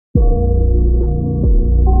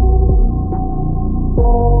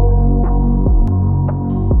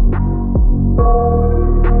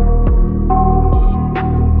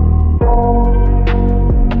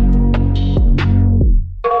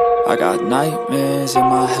got nightmares in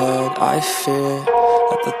my head, I fear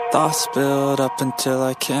that the thoughts build up until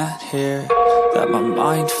I can't hear, that my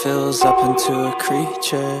mind fills up into a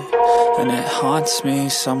creature, and it haunts me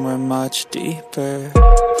somewhere much deeper.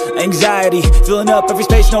 Anxiety, filling up every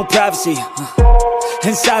space, no privacy.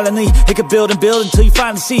 And silently, it could build and build until you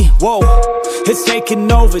finally see, whoa, it's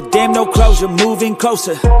taking over, damn, no closure, moving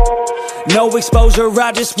closer. No exposure,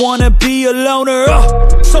 I just wanna be a loner.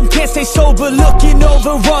 Some can't stay sober, looking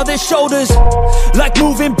over all their shoulders, like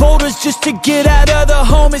moving boulders just to get out of the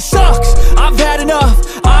home. It sucks, I've had enough,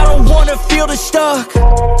 I don't wanna feel the stuck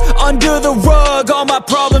under the rug, all my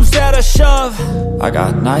problems that I shove. I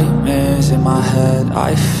got nightmares in my head,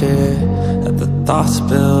 I fear that the thoughts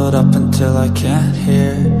build up until I can't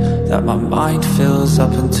hear, that my mind fills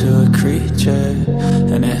up into a creature,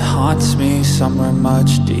 and it haunts me somewhere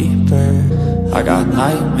much deeper. I got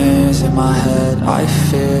nightmares in my head, I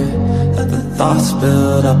fear that the thoughts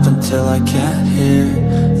build up until I can't hear,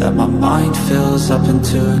 that my mind fills up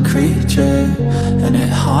into a creature, and it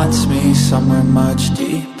haunts me somewhere much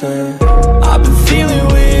deeper. I've been feeling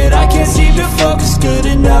weird, I can't seem to focus good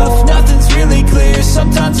enough, nothing's really clear,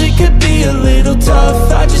 sometimes it could be a little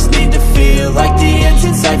tough. I just need to feel like the end's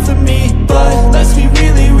in sight for me, but let's be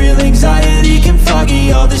really real, anxiety can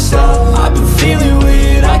foggy all this stuff. I've been feeling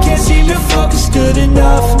weird, I can't seem to focus good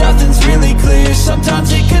enough, nothing's really clear,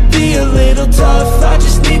 sometimes it could be a little tough. I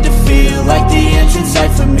just need to feel like the end's in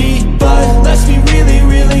sight for me, but let's be really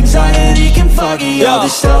real, anxiety can foggy all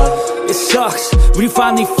this stuff. It sucks when you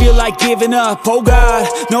finally feel like giving up. Oh God,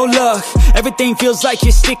 no luck, everything feels like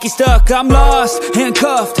you're sticky stuck. I'm lost,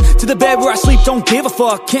 handcuffed to the bed where I sleep, don't give a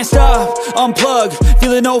fuck. Can't stop, unplug,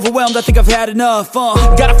 feeling overwhelmed, I think I've had enough.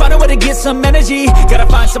 Gotta find a way to get some energy, gotta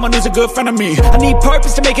find someone who's a good friend of me. I need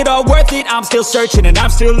purpose to make it all worth it, I'm still searching and I'm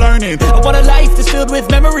still learning. I want a life that's filled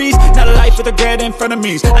with memories, not a life with regret and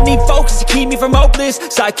frenemies. I need focus to keep me from hopeless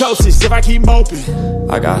psychosis if I keep moping.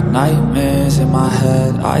 I got nightmares in my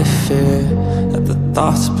head, I fear that the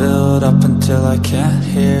thoughts build up until I can't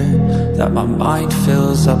hear, that my mind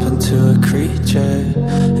fills up into a creature,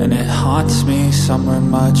 and it haunts me somewhere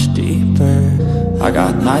much deeper. I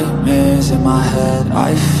got nightmares in my head,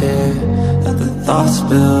 I fear that the thoughts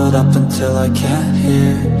build up until I can't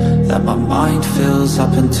hear, that my mind fills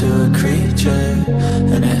up into a creature,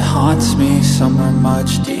 and it haunts me somewhere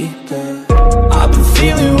much deeper. I've been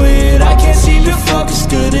feeling weird, I can't seem to focus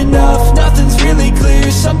good enough, nothing's really clear,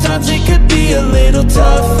 sometimes it could be a little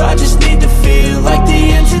tough. I just need to feel like the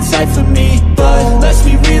end's in sight for me, but let's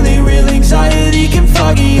be really real, anxiety can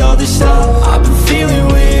foggy all this stuff.